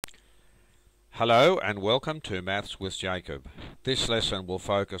Hello and welcome to Maths with Jacob. This lesson will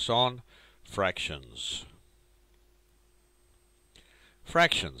focus on fractions.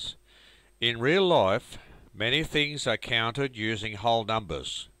 Fractions. In real life, many things are counted using whole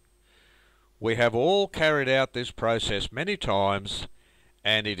numbers. We have all carried out this process many times,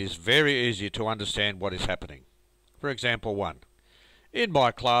 and it is very easy to understand what is happening. For example 1. In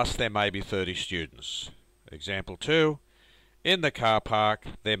my class there may be 30 students. Example 2. In the car park,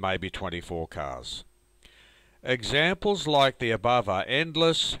 there may be 24 cars. Examples like the above are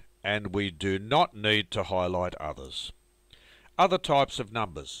endless, and we do not need to highlight others. Other types of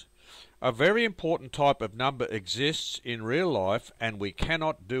numbers. A very important type of number exists in real life, and we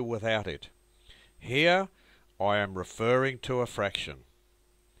cannot do without it. Here, I am referring to a fraction.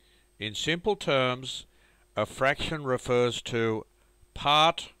 In simple terms, a fraction refers to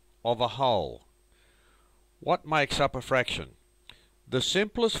part of a whole. What makes up a fraction? The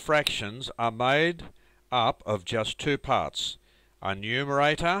simplest fractions are made up of just two parts, a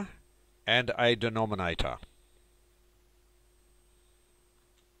numerator and a denominator.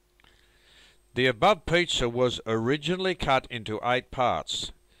 The above pizza was originally cut into 8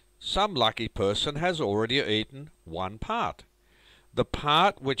 parts. Some lucky person has already eaten one part. The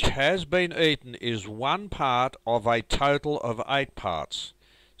part which has been eaten is one part of a total of 8 parts.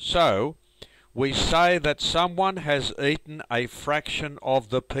 So, we say that someone has eaten a fraction of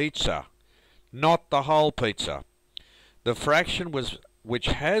the pizza, not the whole pizza. The fraction which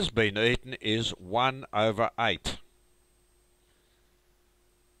has been eaten is 1 over 8.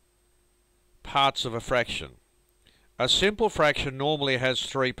 Parts of a fraction. A simple fraction normally has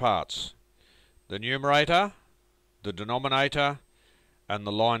 3 parts: the numerator, the denominator, and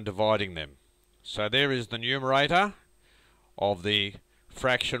the line dividing them. So there is the numerator of the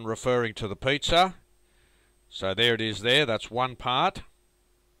fraction referring to the pizza. So there it is there, that's one part.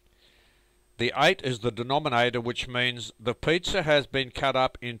 The 8 is the denominator, which means the pizza has been cut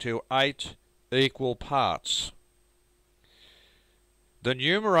up into 8 equal parts. The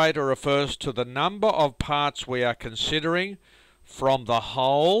numerator refers to the number of parts we are considering from the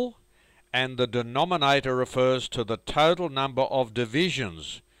whole, and the denominator refers to the total number of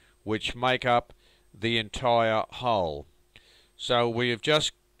divisions which make up the entire whole. So we have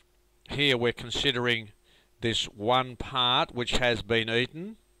just, here we're considering this one part which has been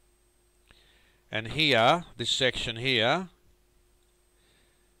eaten, and here, this section here,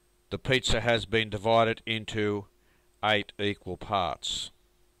 the pizza has been divided into 8 equal parts.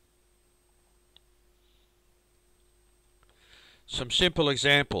 Some simple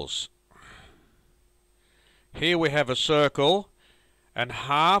examples. Here we have a circle, and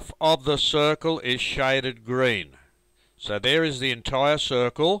half of the circle is shaded green. So there is the entire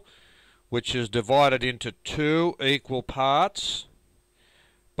circle, which is divided into 2 equal parts,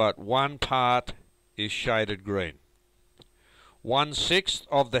 but one part is shaded green. 1/6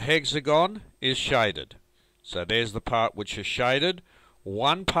 of the hexagon is shaded. So there's the part which is shaded,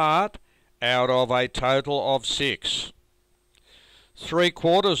 one part out of a total of 6.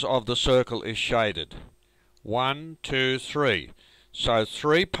 3/4 of the circle is shaded. 1, 2, 3. So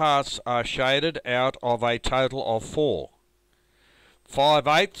 3 parts are shaded out of a total of 4.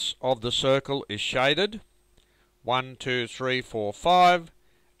 5/8 of the circle is shaded. 1, 2, 3, 4, 5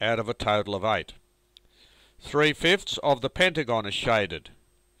 out of a total of 8. 3/5 of the pentagon is shaded.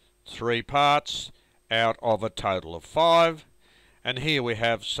 3 parts out of a total of 5. And here we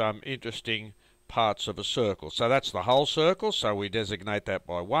have some interesting parts of a circle. So that's the whole circle, so we designate that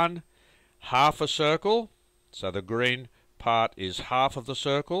by 1. Half a circle, so the green part is half of the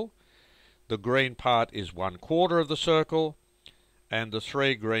circle. The green part is 1/4 of the circle, and the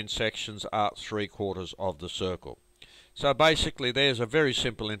 3 green sections are 3/4 of the circle. So basically there's a very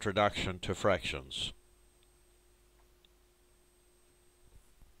simple introduction to fractions.